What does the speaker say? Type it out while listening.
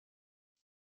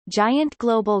Giant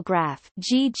Global Graph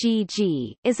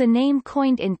 (GGG) is a name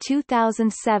coined in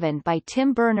 2007 by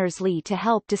Tim Berners-Lee to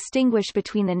help distinguish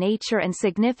between the nature and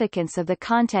significance of the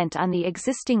content on the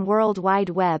existing World Wide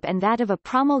Web and that of a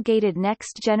promulgated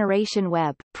next-generation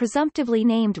web, presumptively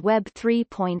named Web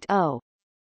 3.0.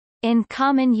 In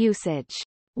common usage,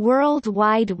 World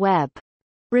Wide Web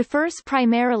refers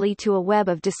primarily to a web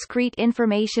of discrete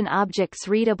information objects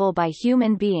readable by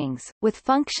human beings, with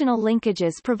functional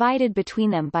linkages provided between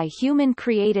them by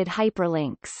human-created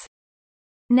hyperlinks.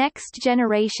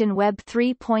 Next-generation Web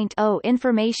 3.0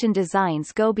 information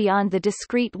designs go beyond the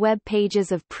discrete web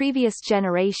pages of previous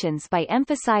generations by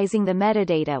emphasizing the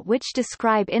metadata which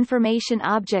describe information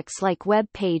objects like web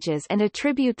pages and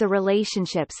attribute the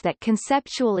relationships that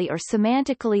conceptually or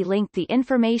semantically link the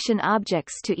information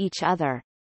objects to each other.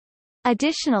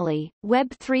 Additionally, Web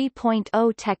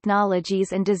 3.0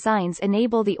 technologies and designs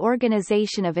enable the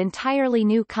organization of entirely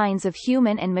new kinds of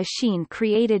human and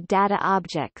machine-created data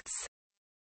objects.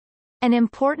 An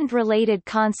important related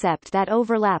concept that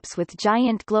overlaps with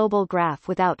Giant Global Graph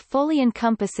without fully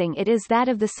encompassing it is that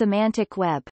of the semantic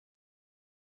web.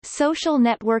 Social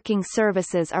networking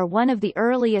services are one of the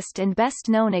earliest and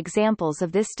best-known examples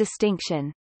of this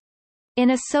distinction.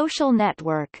 In a social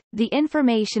network, the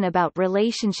information about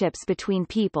relationships between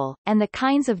people, and the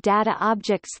kinds of data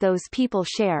objects those people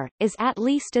share, is at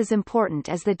least as important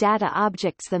as the data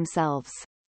objects themselves.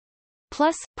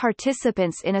 Plus,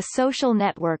 participants in a social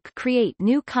network create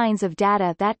new kinds of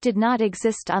data that did not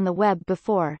exist on the web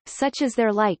before, such as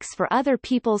their likes for other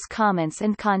people's comments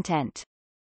and content.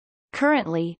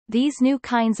 Currently, these new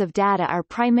kinds of data are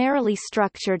primarily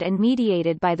structured and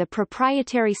mediated by the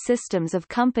proprietary systems of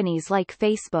companies like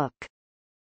Facebook.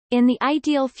 In the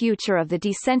ideal future of the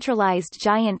decentralized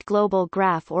giant global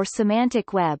graph or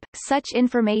semantic web, such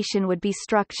information would be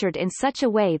structured in such a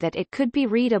way that it could be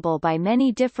readable by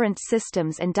many different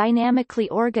systems and dynamically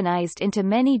organized into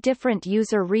many different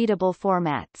user-readable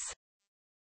formats.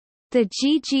 The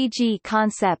GGG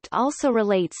concept also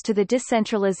relates to the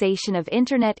decentralization of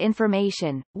Internet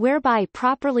information, whereby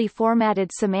properly formatted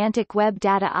semantic web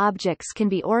data objects can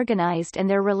be organized and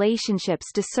their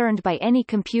relationships discerned by any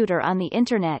computer on the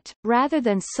Internet, rather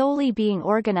than solely being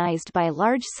organized by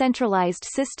large centralized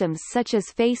systems such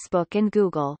as Facebook and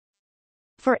Google.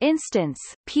 For instance,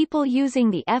 people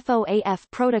using the FOAF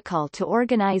protocol to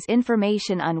organize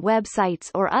information on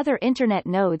websites or other Internet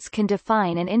nodes can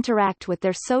define and interact with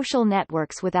their social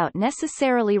networks without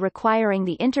necessarily requiring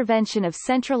the intervention of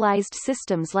centralized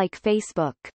systems like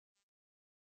Facebook.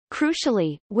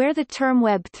 Crucially, where the term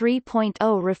Web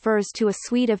 3.0 refers to a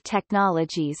suite of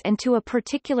technologies and to a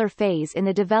particular phase in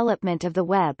the development of the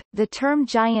web, the term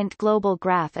giant global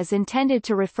graph is intended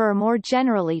to refer more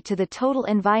generally to the total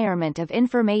environment of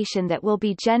information that will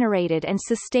be generated and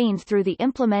sustained through the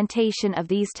implementation of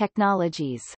these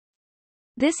technologies.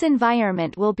 This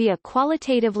environment will be a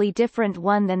qualitatively different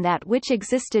one than that which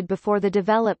existed before the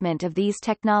development of these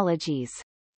technologies.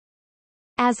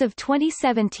 As of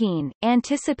 2017,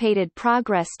 anticipated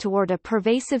progress toward a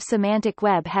pervasive semantic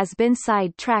web has been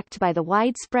sidetracked by the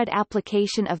widespread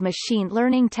application of machine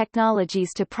learning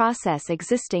technologies to process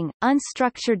existing,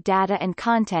 unstructured data and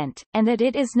content, and that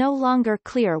it is no longer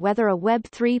clear whether a Web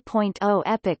 3.0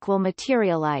 epoch will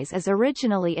materialize as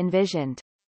originally envisioned.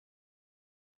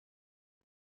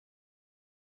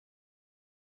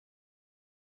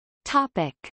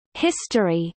 Topic: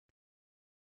 History.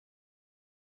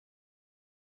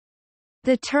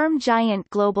 The term giant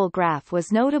global graph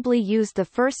was notably used the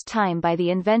first time by the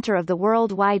inventor of the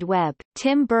World Wide Web,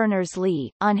 Tim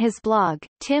Berners-Lee. On his blog,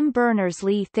 Tim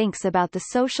Berners-Lee thinks about the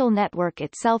social network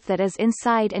itself that is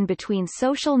inside and between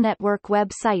social network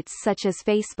websites such as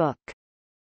Facebook.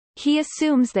 He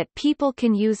assumes that people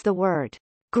can use the word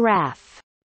graph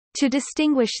to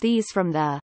distinguish these from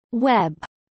the web.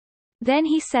 Then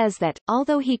he says that,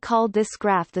 although he called this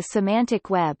graph the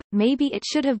semantic web, maybe it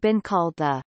should have been called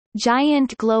the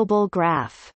Giant Global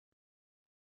Graph.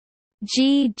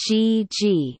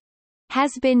 GGG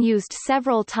has been used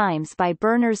several times by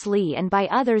Berners-Lee and by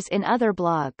others in other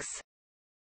blogs.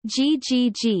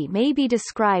 GGG may be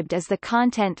described as the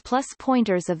content plus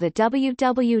pointers of the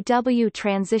www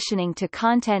transitioning to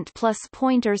content plus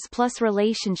pointers plus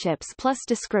relationships plus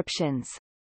descriptions.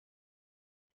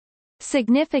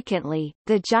 Significantly,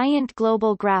 the giant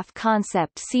global graph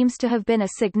concept seems to have been a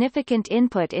significant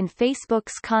input in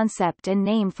Facebook's concept and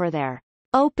name for their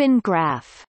Open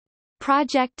Graph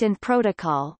project and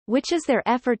protocol, which is their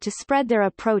effort to spread their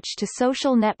approach to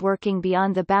social networking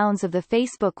beyond the bounds of the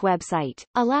Facebook website,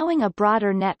 allowing a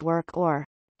broader network or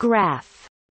graph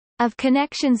of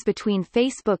connections between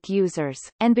Facebook users,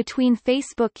 and between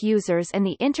Facebook users and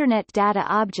the Internet data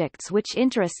objects which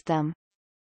interest them.